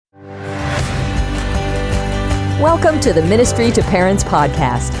Welcome to the Ministry to Parents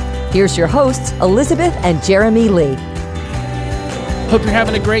podcast. Here's your hosts, Elizabeth and Jeremy Lee. Hope you're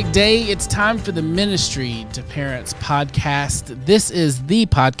having a great day. It's time for the Ministry to Parents podcast. This is the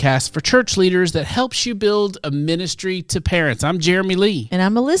podcast for church leaders that helps you build a ministry to parents. I'm Jeremy Lee. And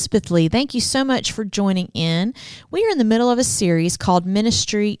I'm Elizabeth Lee. Thank you so much for joining in. We are in the middle of a series called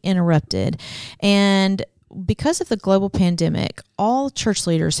Ministry Interrupted. And because of the global pandemic, all church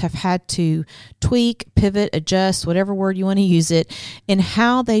leaders have had to tweak, pivot, adjust, whatever word you want to use it, in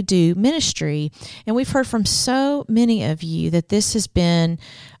how they do ministry. And we've heard from so many of you that this has been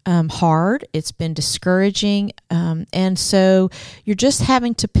hard. It's been discouraging. And so you're just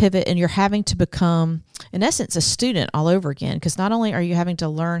having to pivot and you're having to become, in essence, a student all over again. Because not only are you having to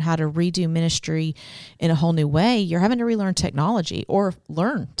learn how to redo ministry in a whole new way, you're having to relearn technology or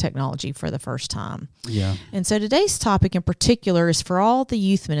learn technology for the first time. Yeah. And so today's topic in particular is for all the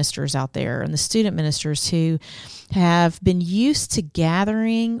youth ministers out there and the student ministers who have been used to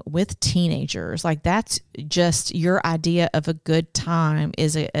gathering with teenagers. Like that's just your idea of a good time,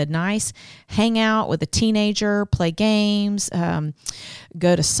 is a nice hangout with a teenager, play games,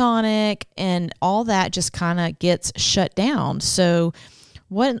 go to Sonic, and all that just kind of gets shut down. So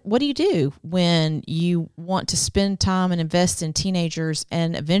what do you do when you want to spend time and invest in teenagers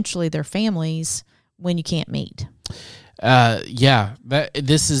and eventually their families when you can't meet?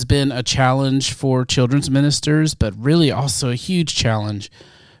 This has been a challenge for children's ministers, but really also a huge challenge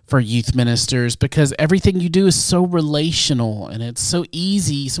for youth ministers because everything you do is so relational and it's so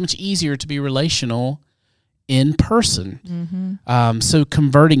much easier to be relational in person. Mm-hmm. So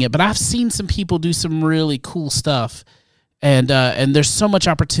converting it, but I've seen some people do some really cool stuff, and there's so much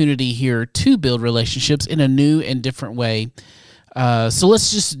opportunity here to build relationships in a new and different way. So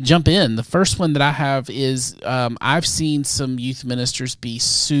let's just jump in. The first one that I have is I've seen some youth ministers be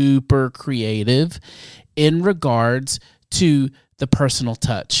super creative in regards to the personal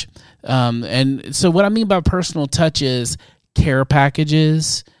touch. And so what I mean by personal touch is care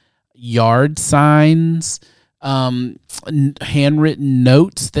packages, yard signs, handwritten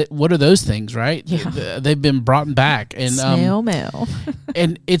notes. What are those things, right? Yeah. They've been brought back. And snail mail.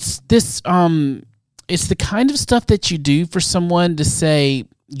 And it's this... It's the kind of stuff that you do for someone to say,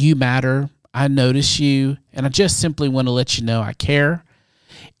 you matter, I notice you, and I just simply want to let you know I care.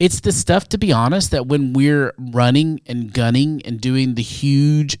 It's the stuff, to be honest, that when we're running and gunning and doing the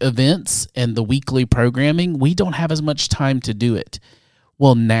huge events and the weekly programming, we don't have as much time to do it.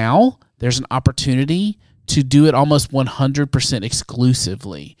 Well, now there's an opportunity to do it almost 100%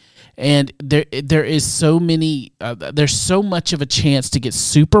 exclusively. And there is so many, there's so much of a chance to get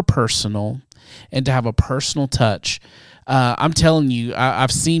super personal and to have a personal touch. I'm telling you,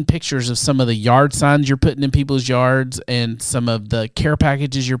 I've seen pictures of some of the yard signs you're putting in people's yards and some of the care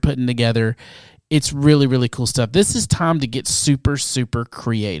packages you're putting together. It's really, really cool stuff. This is time to get super, super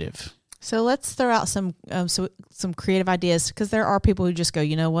creative. So let's throw out some creative ideas, because there are people who just go,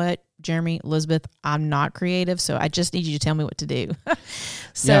 you know what, Jeremy, Elizabeth, I'm not creative, so I just need you to tell me what to do.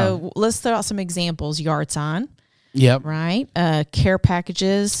 Let's throw out some examples. Yard sign. Yep. Right. Care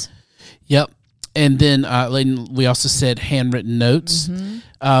packages. Yep. And then we also said handwritten notes.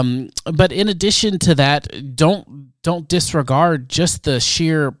 Mm-hmm. But in addition to that, don't disregard just the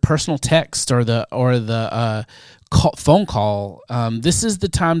sheer personal text or the phone call. This is the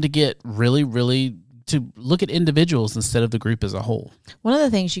time to get really, really to look at individuals instead of the group as a whole. One of the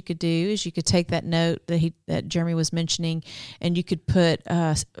things you could do is you could take that note that Jeremy was mentioning, and you could put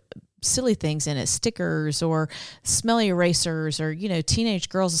silly things in it, stickers or smelly erasers, or, teenage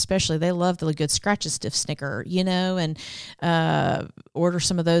girls especially, they love the good scratch and stiff sticker, and order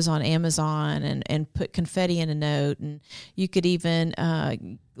some of those on Amazon and put confetti in a note. And you could even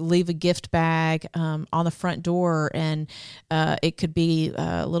leave a gift bag on the front door, and it could be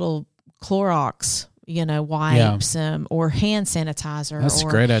little Clorox wipes, or hand sanitizer. That's a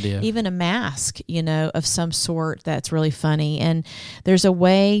great idea. Even a mask, of some sort that's really funny. And there's a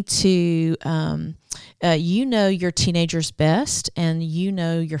way to, your teenager's best, and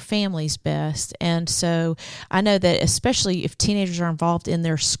your family's best. And so I know that especially if teenagers are involved in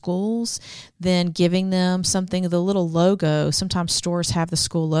their schools, then giving them something, the little logo, sometimes stores have the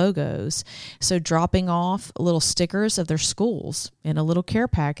school logos. So dropping off little stickers of their schools in a little care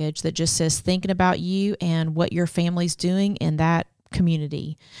package that just says, thinking about you and what your family's doing in that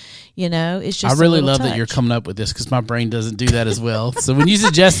community. It's just, I really love that you're coming up with this, because my brain doesn't do that as well. So when you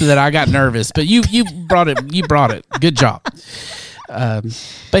suggested that, I got nervous, but you brought it. Good job.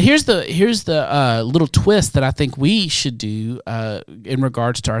 But here's the little twist that I think we should do in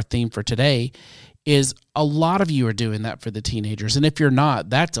regards to our theme for today is a lot of you are doing that for the teenagers. And if you're not,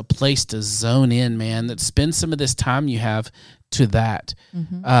 that's a place to zone in, man, that spend some of this time you have to that.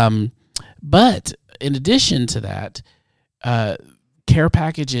 But in addition to that, care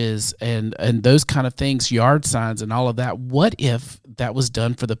packages and those kind of things, yard signs and all of that, what if that was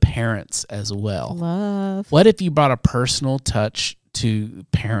done for the parents as well? Love. What if you brought a personal touch to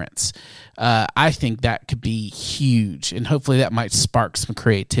parents? I think that could be huge, and hopefully that might spark some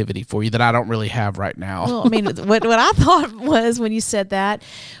creativity for you that I don't really have right now. Well, I mean, what I thought was when you said that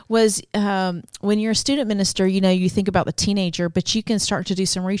was when you're a student minister, you think about the teenager, but you can start to do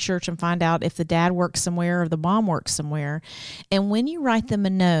some research and find out if the dad works somewhere or the mom works somewhere. And when you write them a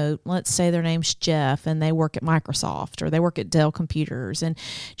note, let's say their name's Jeff and they work at Microsoft or they work at Dell Computers, and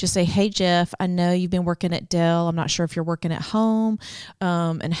just say, hey, Jeff, I know you've been working at Dell. I'm not sure if you're working at home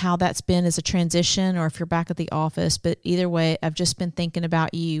and how that's been as a transition or if you're back at the office, but either way, I've just been thinking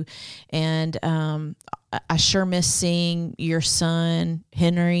about you, and I sure miss seeing your son,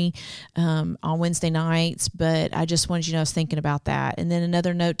 Henry, on Wednesday nights, but I just wanted you to know I was thinking about that. And then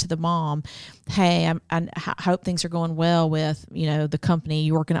another note to the mom, hey, I hope things are going well with, the company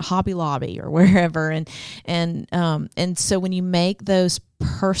you're working at, Hobby Lobby or wherever. And so when you make those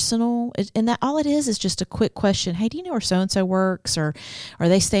personal, and that all it is just a quick question. Hey, do you know where so-and-so works, or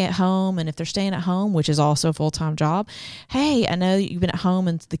they stay at home? And if they're staying at home, which is also a full-time job, hey, I know you've been at home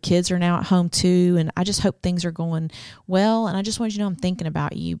and the kids are now at home too. And I just hope things are going well. And I just want you to know I'm thinking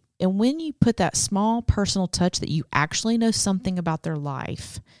about you. And when you put that small personal touch that you actually know something about their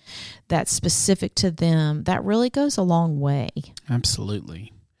life that's specific to them, that really goes a long way.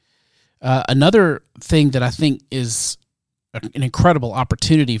 Absolutely. Another thing that I think is an incredible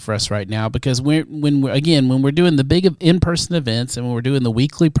opportunity for us right now, because when we're doing the big in-person events and when we're doing the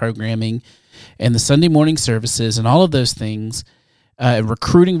weekly programming and the Sunday morning services and all of those things,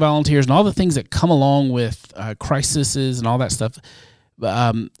 recruiting volunteers and all the things that come along with crises and all that stuff,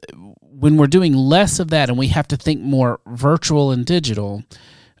 when we're doing less of that and we have to think more virtual and digital,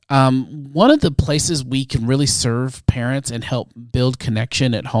 one of the places we can really serve parents and help build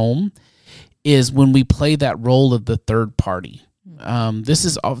connection at home is when we play that role of the third party. This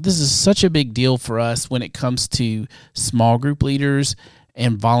is such a big deal for us when it comes to small group leaders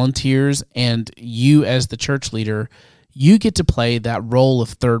and volunteers, and you as the church leader, you get to play that role of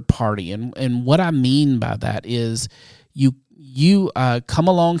third party. And what I mean by that is you come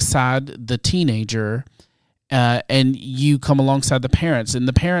alongside the teenager and you come alongside the parents, and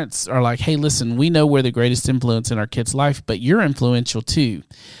the parents are like, hey, listen, we know we're the greatest influence in our kid's life, but you're influential too.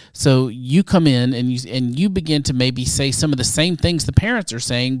 So you come in and you begin to maybe say some of the same things the parents are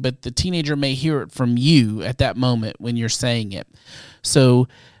saying, but the teenager may hear it from you at that moment when you're saying it. So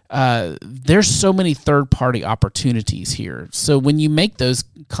there's so many third-party opportunities here. So when you make those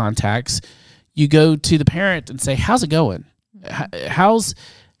contacts, you go to the parent and say, how's it going? How's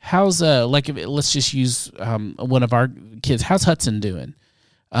let's just use one of our kids. How's Hudson doing?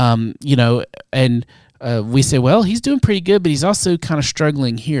 We say, well, he's doing pretty good, but he's also kind of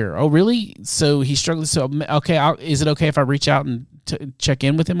struggling here. Oh, really? So he's struggling. So, okay, is it okay if I reach out and check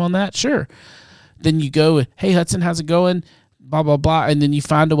in with him on that? Sure. Then you go, hey, Hudson, how's it going? Blah, blah, blah. And then you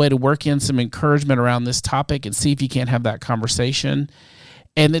find a way to work in some encouragement around this topic and see if you can't have that conversation.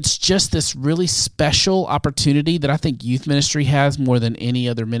 And it's just this really special opportunity that I think youth ministry has more than any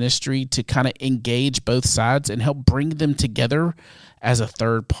other ministry to kind of engage both sides and help bring them together as a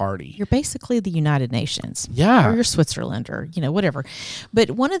third party. You're basically the United Nations. Yeah. Or you're Switzerland or, whatever.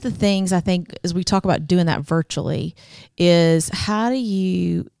 But one of the things I think as we talk about doing that virtually is how do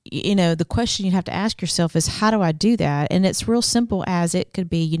you, the question you have to ask yourself is, how do I do that? And it's real simple as it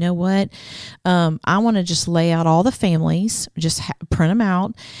could be, I want to just lay out all the families, just print them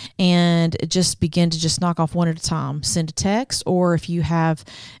out and just begin to just knock off one at a time. Send a text, or if you have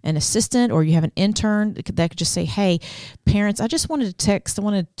an assistant or you have an intern that could just say, hey, parents, I just wanted to text. I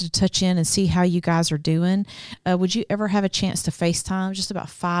wanted to touch in and see how you guys are doing. Would you ever have a chance to FaceTime? Just about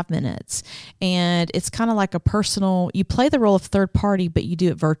 5 minutes. And it's kind of like a personal, you play the role of third party, but you do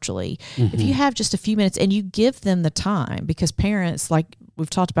it virtually. Mm-hmm. If you have just a few minutes and you give them the time, because parents, like we've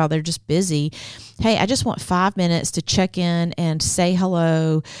talked about, they're just busy. Hey, I just want 5 minutes to check in and say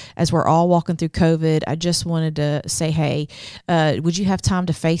hello as we're all walking through COVID. I just wanted to say, hey, would you have time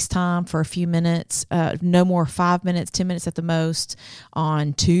to FaceTime for a few minutes? No more 5 minutes, 10 minutes at the most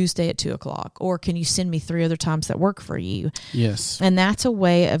on Tuesday at 2:00. Or can you send me 3 other times that work for you? Yes. And that's a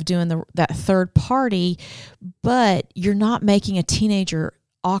way of doing that third party, but you're not making a teenager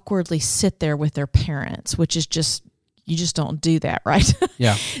awkwardly sit there with their parents, which is just, you just don't do that, right?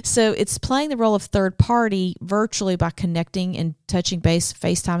 Yeah. So it's playing the role of third party virtually by connecting and touching base,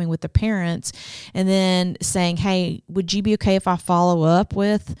 FaceTiming with the parents, and then saying, hey, would you be okay if I follow up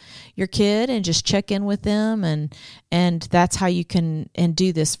with your kid and just check in with them? And that's how you can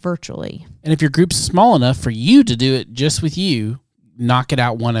do this virtually. And if your group's small enough for you to do it just with you, knock it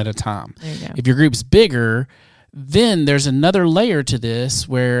out one at a time. There you go. If your group's bigger, then there's another layer to this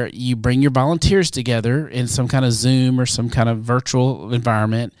where you bring your volunteers together in some kind of Zoom or some kind of virtual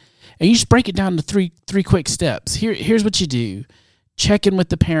environment, and you just break it down to three quick steps. Here's what you do. Check in with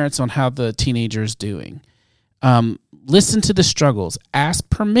the parents on how the teenager is doing. Listen to the struggles. Ask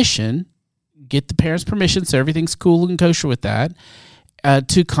permission. Get the parents' permission so everything's cool and kosher with that,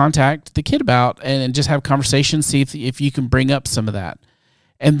 to contact the kid about and just have conversations, see if you can bring up some of that.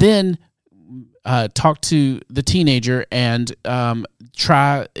 And then talk to the teenager and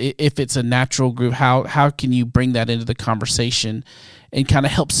try, if it's a natural group, how can you bring that into the conversation and kind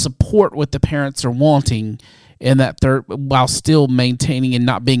of help support what the parents are wanting in that third, while still maintaining and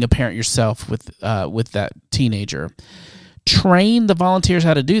not being a parent yourself with that teenager. Train the volunteers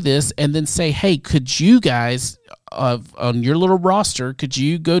how to do this, and then say, hey, could you guys on your little roster, could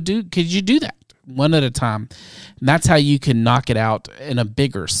you do that one at a time? And that's how you can knock it out in a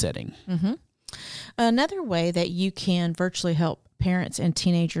bigger setting. Mm-hmm. Another way that you can virtually help parents and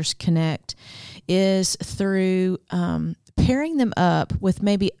teenagers connect is through pairing them up with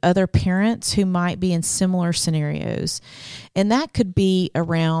maybe other parents who might be in similar scenarios. And that could be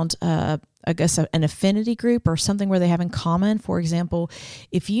around I guess an affinity group or something where they have in common. For example,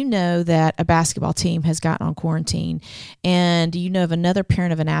 if you know that a basketball team has gotten on quarantine and you know of another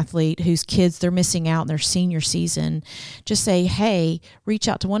parent of an athlete whose kids, they're missing out in their senior season, just say, hey, reach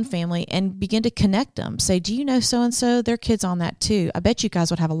out to one family and begin to connect them. Say, do you know so-and-so? Their kid's on that too. I bet you guys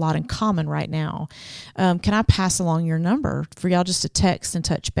would have a lot in common right now. Can I pass along your number for y'all just to text and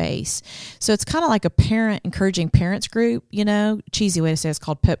touch base? So it's kind of like a parent encouraging parents group, cheesy way to say it's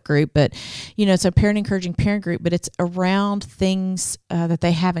called PEP group, but it's a parent encouraging parent group, but it's around things that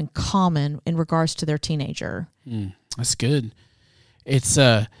they have in common in regards to their teenager. That's good. It's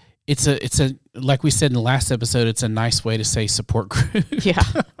a like we said in the last episode, it's a nice way to say support group. Yeah.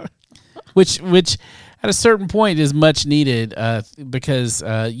 which at a certain point is much needed because,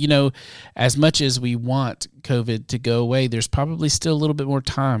 as much as we want COVID to go away, there's probably still a little bit more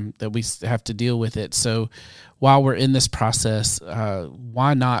time that we have to deal with it. So while we're in this process,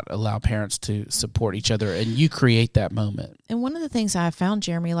 why not allow parents to support each other and you create that moment? And one of the things I found,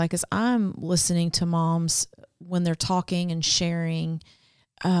 Jeremy, as I'm listening to moms when they're talking and sharing,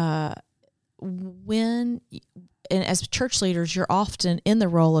 and as church leaders, you're often in the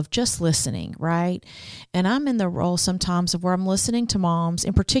role of just listening, right? And I'm in the role sometimes of where I'm listening to moms,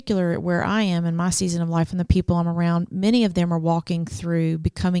 in particular where I am in my season of life and the people I'm around. Many of them are walking through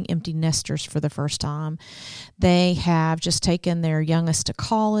becoming empty nesters for the first time. They have just taken their youngest to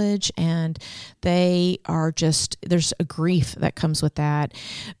college, and they are there's a grief that comes with that.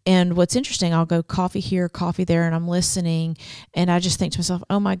 And what's interesting, I'll go coffee here, coffee there, and I'm listening, and I just think to myself,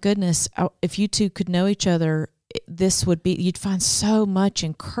 oh my goodness, if you two could know each other, you'd find so much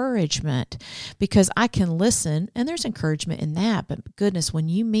encouragement, because I can listen and there's encouragement in that. But goodness, when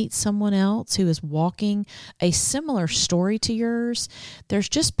you meet someone else who is walking a similar story to yours, there's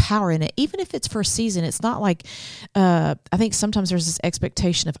just power in it. Even if it's for a season, it's not like, I think sometimes there's this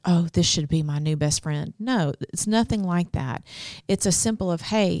expectation of, oh, this should be my new best friend. No, it's nothing like that. It's a simple of,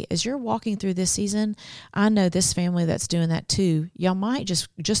 hey, as you're walking through this season, I know this family that's doing that too. Y'all might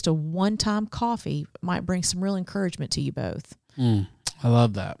just a one-time coffee might bring some real encouragement to you both. I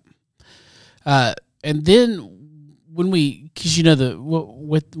love that. And then because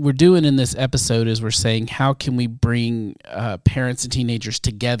what we're doing in this episode is we're saying, how can we bring parents and teenagers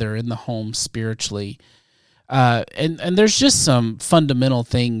together in the home spiritually? And there's just some fundamental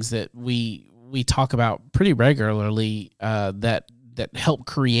things that we talk about pretty regularly that help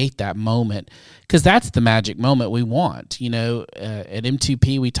create that moment, because that's the magic moment we want. At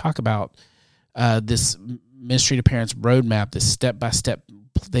M2P we talk about this Ministry to Parents roadmap, this step-by-step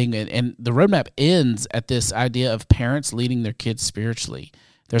thing, and the roadmap ends at this idea of parents leading their kids spiritually.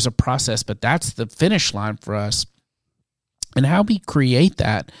 There's a process, but that's the finish line for us. And how we create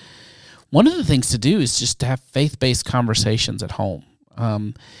that, one of the things to do is just to have faith-based conversations at home.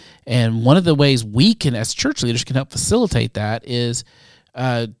 And one of the ways we can, as church leaders, can help facilitate that is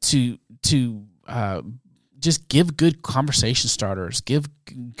to just give good conversation starters, give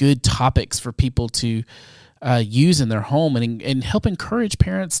good topics for people to use in their home, and help encourage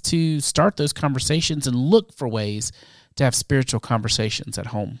parents to start those conversations and look for ways to have spiritual conversations at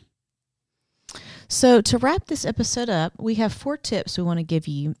home. So to wrap this episode up, we have 4 tips we want to give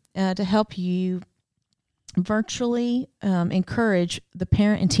you to help you virtually encourage the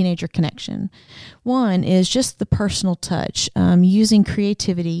parent and teenager connection. One is just the personal touch, using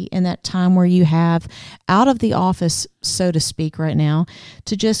creativity in that time where you have out of the office, so to speak, right now,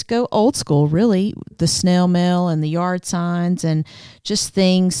 to just go old school, really, the snail mail and the yard signs and just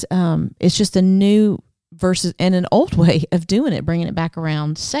things. It's just a new versus and an old way of doing it, bringing it back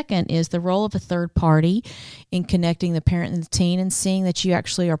around. Second is the role of a third party in connecting the parent and the teen and seeing that you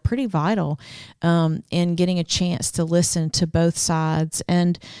actually are pretty vital in getting a chance to listen to both sides.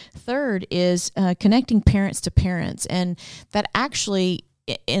 And third is connecting parents to parents, and that actually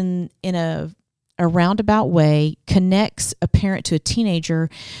in a roundabout way connects a parent to a teenager,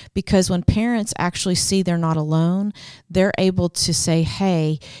 because when parents actually see they're not alone, they're able to say,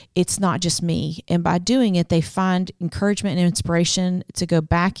 hey, it's not just me. And by doing it, they find encouragement and inspiration to go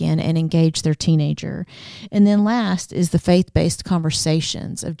back in and engage their teenager. And then last is the faith-based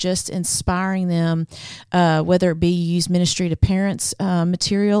conversations of just inspiring them, whether it be you use Ministry to Parents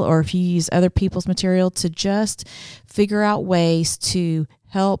material or if you use other people's material, to just figure out ways to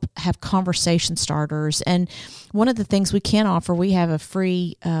help have conversation starters. And one of the things we can offer, we have a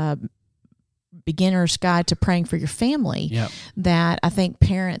free beginner's guide to praying for your family that I think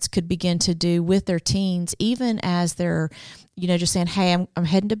parents could begin to do with their teens, even as they're, just saying, hey, I'm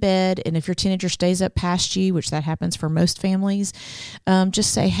heading to bed. And if your teenager stays up past you, which that happens for most families,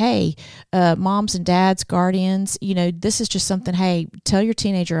 just say, hey, moms and dads, guardians, this is just something, hey, tell your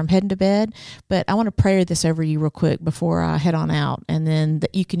teenager I'm heading to bed, but I want to pray this over you real quick before I head on out. And then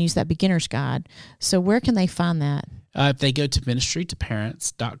you can use that beginner's guide. So where can they find that? If they go to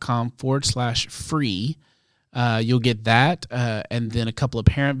ministrytoparents.com/free, you'll get that, and then a couple of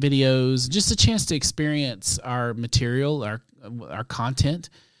parent videos, just a chance to experience our material, our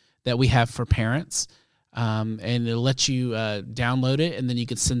content that we have for parents, and it'll let you download it, and then you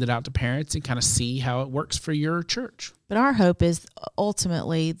can send it out to parents and kind of see how it works for your church. But our hope is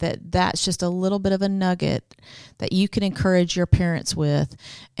ultimately that that's just a little bit of a nugget that you can encourage your parents with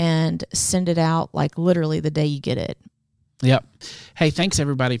and send it out like literally the day you get it. Yep. Hey, thanks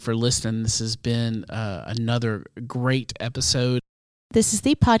everybody for listening. This has been another great episode. This is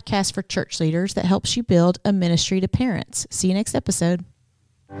the podcast for church leaders that helps you build a ministry to parents. See you next episode.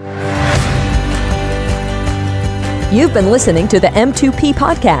 You've been listening to the M2P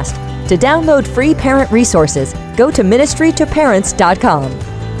podcast. To download free parent resources, go to ministrytoparents.com.